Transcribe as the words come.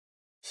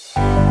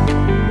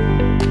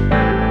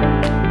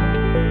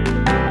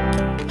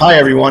Hi,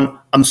 everyone.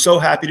 I'm so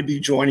happy to be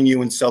joining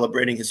you in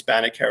celebrating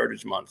Hispanic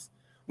Heritage Month.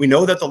 We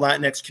know that the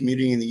Latinx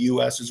community in the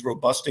U.S. is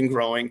robust and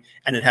growing,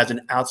 and it has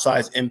an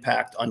outsized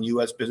impact on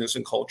U.S. business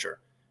and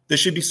culture. This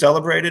should be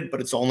celebrated, but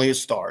it's only a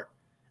start.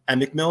 At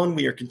Macmillan,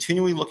 we are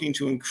continually looking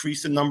to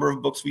increase the number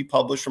of books we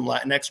publish from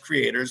Latinx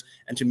creators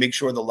and to make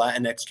sure the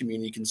Latinx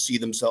community can see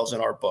themselves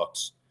in our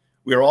books.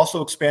 We are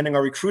also expanding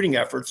our recruiting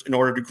efforts in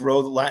order to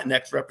grow the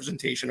Latinx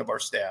representation of our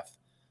staff.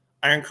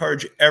 I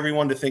encourage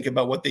everyone to think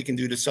about what they can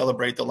do to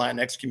celebrate the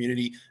Latinx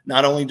community,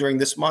 not only during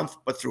this month,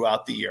 but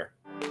throughout the year.